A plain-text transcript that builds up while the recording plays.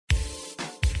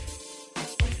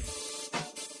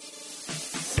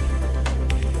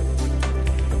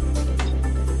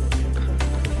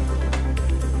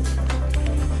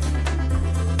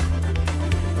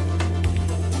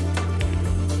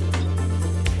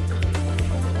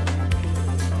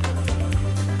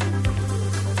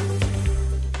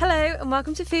and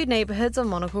welcome to Food Neighbourhoods on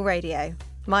Monocle Radio.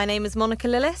 My name is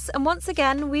Monocle, and once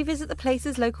again we visit the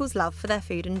places locals love for their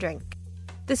food and drink.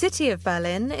 The city of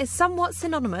Berlin is somewhat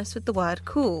synonymous with the word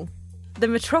cool. The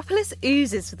metropolis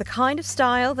oozes with the kind of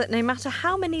style that no matter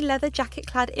how many leather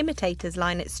jacket-clad imitators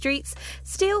line its streets,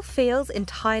 still feels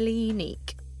entirely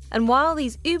unique. And while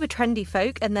these uber-trendy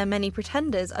folk and their many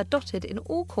pretenders are dotted in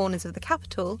all corners of the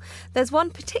capital, there's one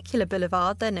particular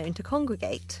boulevard they're known to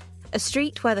congregate. A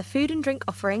street where the food and drink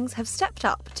offerings have stepped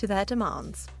up to their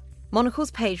demands.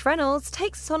 Monocle's Paige Reynolds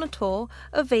takes us on a tour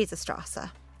of Weserstrasse.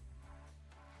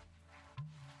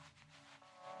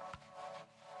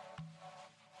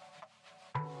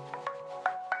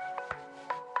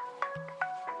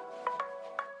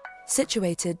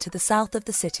 Situated to the south of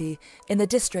the city, in the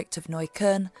district of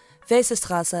Neukölln,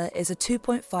 Weserstrasse is a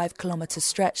 2.5-kilometre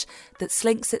stretch that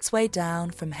slinks its way down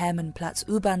from Hermannplatz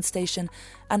U-Bahn station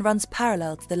and runs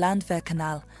parallel to the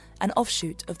Landwehrkanal, an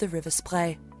offshoot of the River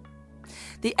Spree.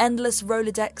 The endless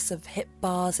Rolodex of hip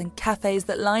bars and cafes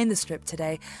that line the strip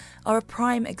today are a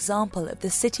prime example of the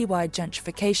citywide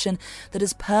gentrification that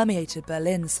has permeated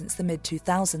Berlin since the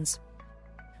mid-2000s.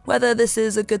 Whether this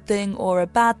is a good thing or a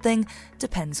bad thing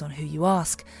depends on who you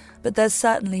ask, but there's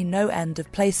certainly no end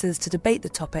of places to debate the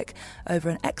topic over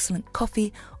an excellent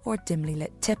coffee or a dimly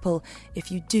lit tipple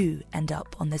if you do end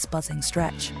up on this buzzing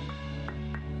stretch.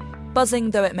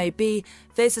 Buzzing though it may be,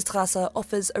 Weserstrasse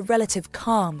offers a relative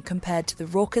calm compared to the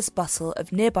raucous bustle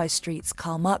of nearby streets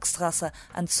Karl-Marx-Strasse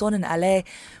and Sonnenallee,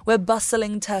 where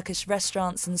bustling Turkish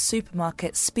restaurants and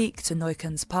supermarkets speak to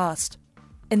Neukölln's past.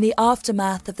 In the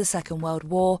aftermath of the Second World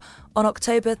War, on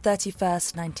October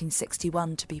 31st,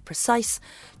 1961 to be precise,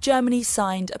 Germany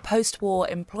signed a post-war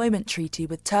employment treaty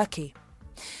with Turkey.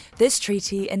 This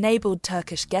treaty enabled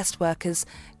Turkish guest workers,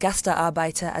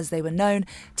 Gastarbeiter as they were known,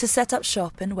 to set up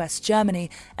shop in West Germany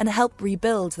and help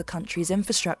rebuild the country's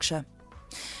infrastructure.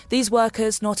 These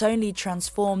workers not only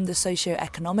transformed the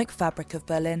socio-economic fabric of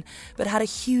Berlin, but had a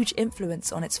huge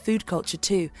influence on its food culture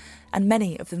too, and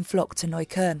many of them flocked to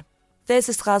Neukölln.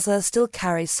 Weserstrasse still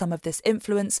carries some of this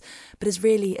influence, but is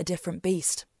really a different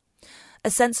beast. A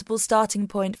sensible starting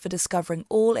point for discovering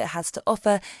all it has to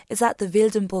offer is at the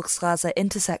Wildenburgstrasse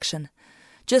intersection.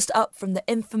 Just up from the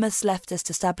infamous leftist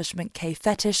establishment K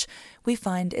Fetish, we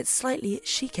find its slightly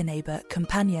chicer neighbour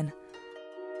companion.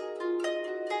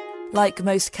 Like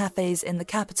most cafes in the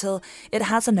capital, it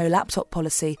has a no-laptop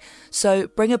policy, so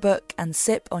bring a book and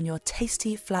sip on your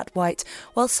tasty flat white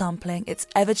while sampling its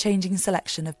ever-changing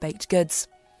selection of baked goods.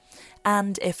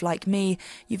 And if, like me,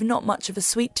 you've not much of a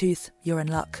sweet tooth, you're in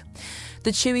luck.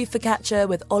 The chewy focaccia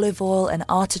with olive oil and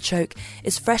artichoke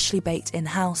is freshly baked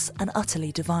in-house and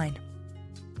utterly divine.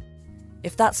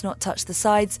 If that's not touched the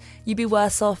sides, you'd be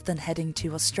worse off than heading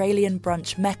to Australian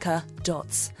brunch mecca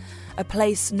Dots, a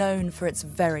place known for its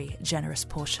very generous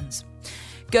portions.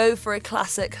 Go for a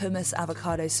classic hummus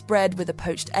avocado spread with a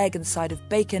poached egg and side of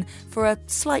bacon for a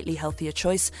slightly healthier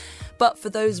choice, but for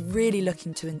those really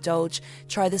looking to indulge,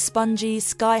 try the spongy,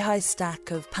 sky-high stack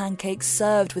of pancakes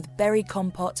served with berry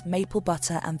compote, maple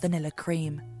butter and vanilla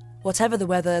cream. Whatever the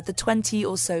weather, the 20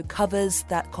 or so covers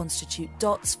that constitute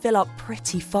Dots fill up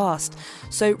pretty fast,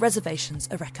 so reservations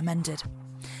are recommended.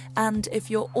 And if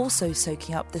you're also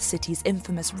soaking up the city's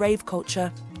infamous rave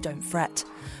culture, don't fret.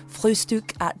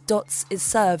 Frühstück at Dots is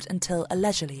served until a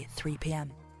leisurely 3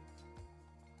 p.m.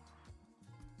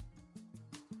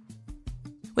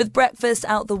 With breakfast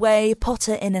out the way,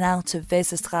 potter in and out of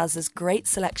Weserstrasse's great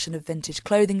selection of vintage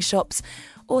clothing shops,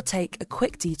 or take a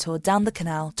quick detour down the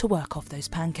canal to work off those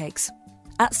pancakes.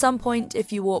 At some point,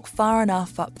 if you walk far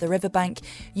enough up the riverbank,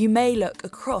 you may look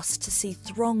across to see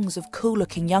throngs of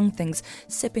cool-looking young things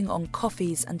sipping on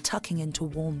coffees and tucking into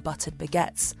warm buttered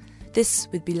baguettes. This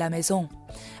would be La Maison,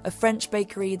 a French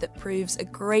bakery that proves a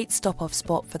great stop-off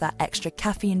spot for that extra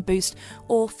caffeine boost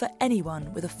or for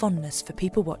anyone with a fondness for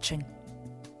people watching.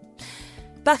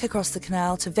 Back across the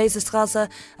canal to Weserstrasse,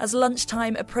 as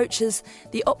lunchtime approaches,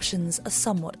 the options are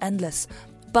somewhat endless.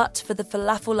 But for the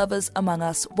falafel lovers among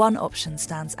us, one option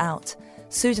stands out: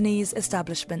 Sudanese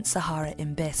establishment Sahara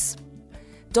Imbiss.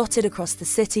 Dotted across the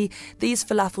city, these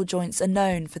falafel joints are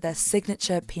known for their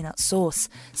signature peanut sauce,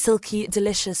 silky,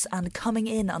 delicious and coming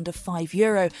in under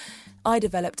 €5. I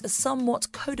developed a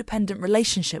somewhat codependent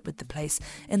relationship with the place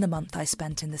in the month I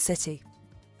spent in the city.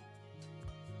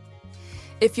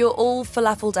 If you're all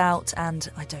falafeled out,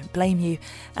 and I don't blame you,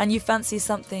 and you fancy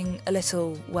something a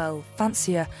little, well,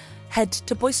 fancier, head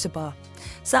to Boyster Bar.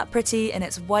 Sat pretty in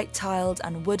its white-tiled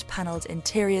and wood-panelled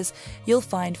interiors, you'll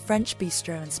find French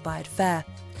bistro-inspired fare.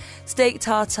 Steak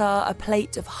tartare, a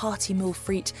plate of hearty moules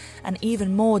frites, and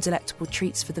even more delectable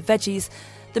treats for the veggies,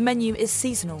 The menu is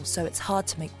seasonal, so it's hard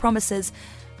to make promises,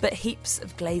 but heaps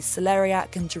of glazed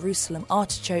celeriac and Jerusalem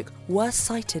artichoke were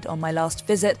sighted on my last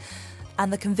visit,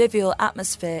 and the convivial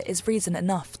atmosphere is reason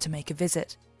enough to make a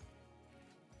visit.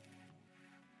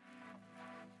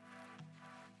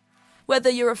 Whether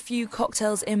you're a few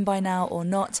cocktails in by now or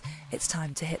not, it's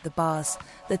time to hit the bars,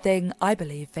 the thing I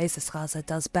believe Weserstrasse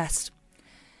does best.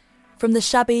 From the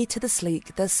shabby to the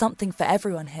sleek, there's something for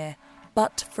everyone here,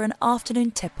 but for an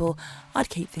afternoon tipple, I'd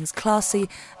keep things classy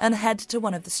and head to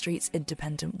one of the street's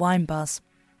independent wine bars.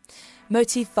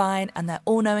 Motif Fine and their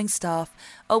all-knowing staff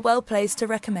are well placed to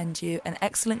recommend you an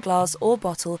excellent glass or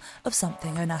bottle of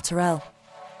something au naturel.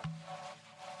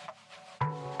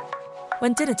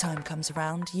 When dinner time comes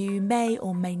around, you may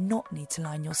or may not need to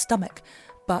line your stomach,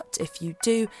 but if you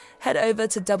do, head over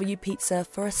to W Pizza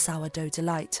for a sourdough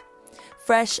delight.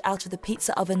 Fresh out of the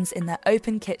pizza ovens in their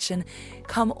open kitchen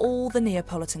come all the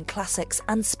Neapolitan classics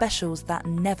and specials that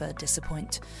never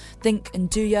disappoint. Think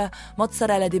nduja,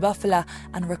 mozzarella di bufala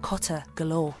and ricotta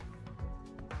galore.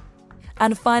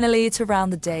 And finally, to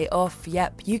round the day off,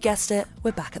 yep, you guessed it,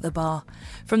 we're back at the bar.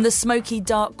 From the smoky,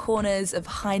 dark corners of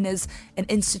Heine's, an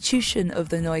institution of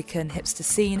the Neukölln hipster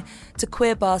scene, to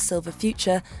queer bar Silver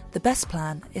Future, the best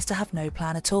plan is to have no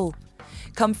plan at all.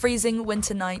 Come freezing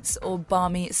winter nights or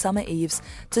balmy summer eves,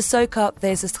 to soak up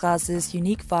Weserstrasse's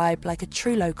unique vibe like a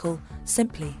true local,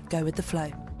 simply go with the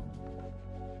flow.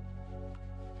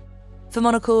 For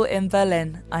Monocle in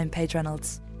Berlin, I'm Paige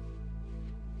Reynolds.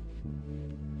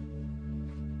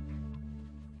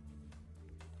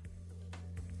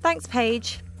 Thanks,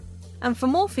 Paige. And for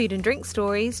more food and drink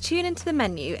stories, tune into the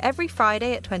menu every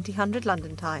Friday at 2000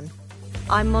 London time.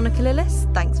 I'm Monica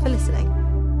Lillis. Thanks for listening.